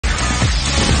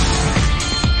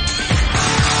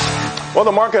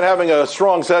Well, the market having a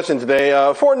strong session today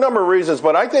for a number of reasons,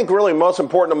 but I think really most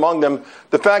important among them,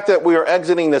 the fact that we are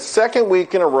exiting the second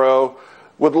week in a row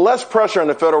with less pressure on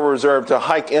the Federal Reserve to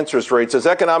hike interest rates as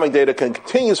economic data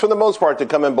continues, for the most part, to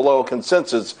come in below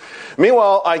consensus.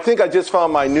 Meanwhile, I think I just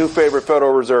found my new favorite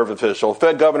Federal Reserve official,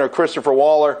 Fed Governor Christopher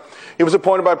Waller. He was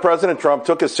appointed by President Trump,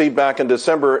 took his seat back in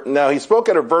December. Now, he spoke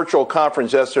at a virtual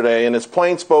conference yesterday, and his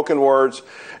plain-spoken words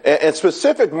and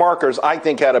specific markers, I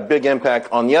think, had a big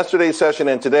impact on yesterday's session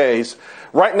and today's.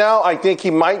 Right now, I think he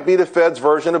might be the Fed's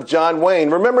version of John Wayne.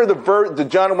 Remember the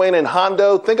John Wayne in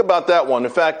Hondo? Think about that one.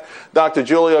 In fact, Dr.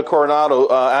 Julia Coronado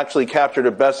actually captured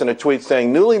it best in a tweet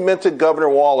saying, newly minted Governor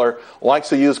Waller likes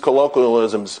to use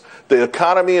colloquialisms. The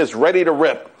economy is ready to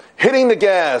rip. Hitting the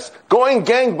gas, going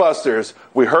gangbusters.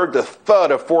 We heard the thud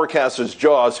of forecasters'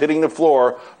 jaws hitting the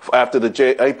floor after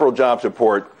the April jobs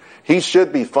report. He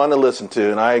should be fun to listen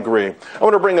to, and I agree. I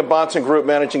want to bring the Bahnsen Group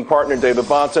managing partner, David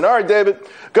Bahnsen. All right, David,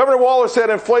 Governor Waller said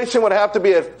inflation would have to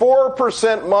be at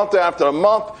 4% month after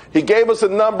month. He gave us a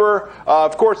number.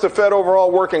 Of course, the Fed overall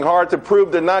working hard to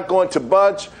prove they're not going to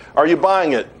budge. Are you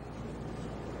buying it?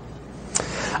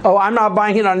 Oh, I'm not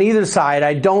buying it on either side.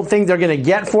 I don't think they're going to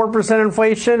get 4%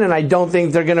 inflation, and I don't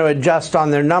think they're going to adjust on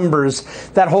their numbers.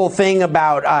 That whole thing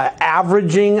about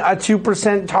averaging a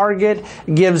 2% target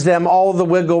gives them all the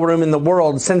wiggle room in the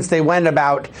world since they went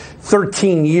about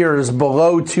 13 years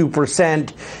below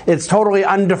 2%. It's totally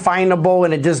undefinable,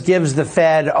 and it just gives the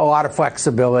Fed a lot of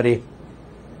flexibility.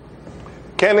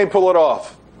 Can they pull it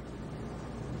off?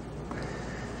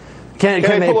 Can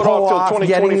they pull off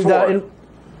getting the...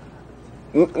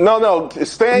 No.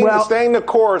 Staying the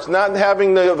course, not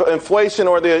having the inflation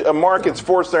or the markets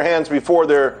force their hands before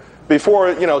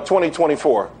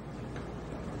 2024.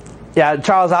 Yeah,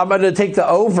 Charles, I'm going to take the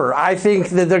over. I think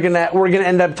that we're going to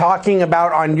end up talking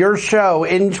about on your show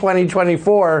in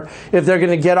 2024 if they're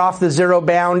going to get off the zero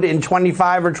bound in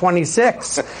 25 or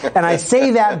 26. And I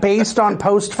say that based on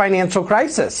post-financial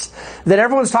crisis, that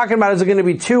everyone's talking about is it going to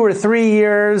be 2 or 3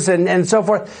 years and so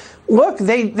forth. Look,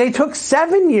 they took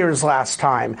 7 years last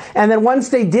time. And then once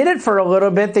they did it for a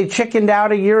little bit, they chickened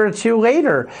out a year or two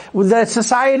later. The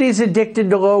society's addicted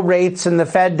to low rates, and the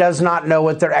Fed does not know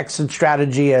what their exit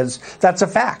strategy is. That's a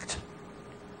fact.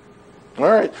 All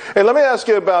right. Hey, let me ask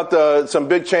you about some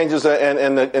big changes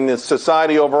in the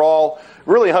society overall.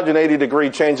 Really 180-degree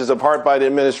changes of heart by the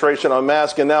administration on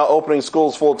masks and now opening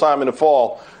schools full-time in the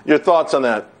fall. Your thoughts on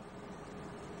that?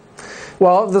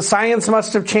 Well, the science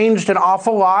must have changed an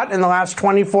awful lot in the last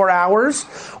 24 hours,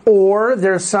 or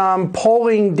there's some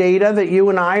polling data that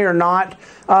you and I are not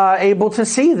able to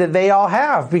see that they all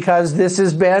have, because this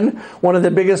has been one of the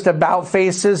biggest about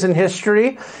faces in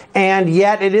history, and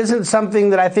yet it isn't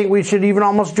something that I think we should even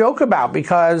almost joke about,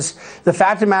 because the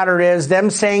fact of the matter is them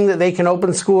saying that they can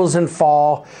open schools in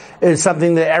fall is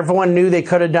something that everyone knew they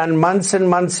could have done months and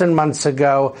months and months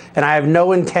ago, and I have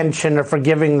no intention of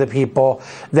forgiving the people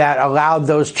that allowed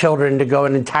those children to go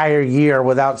an entire year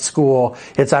without school.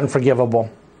 It's unforgivable.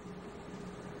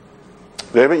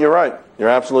 David, you're right. You're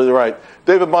absolutely right.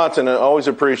 David Bahnsen, I always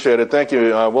appreciate it. Thank you.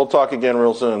 We'll talk again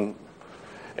real soon.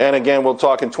 And again, we'll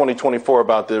talk in 2024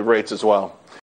 about the rates as well.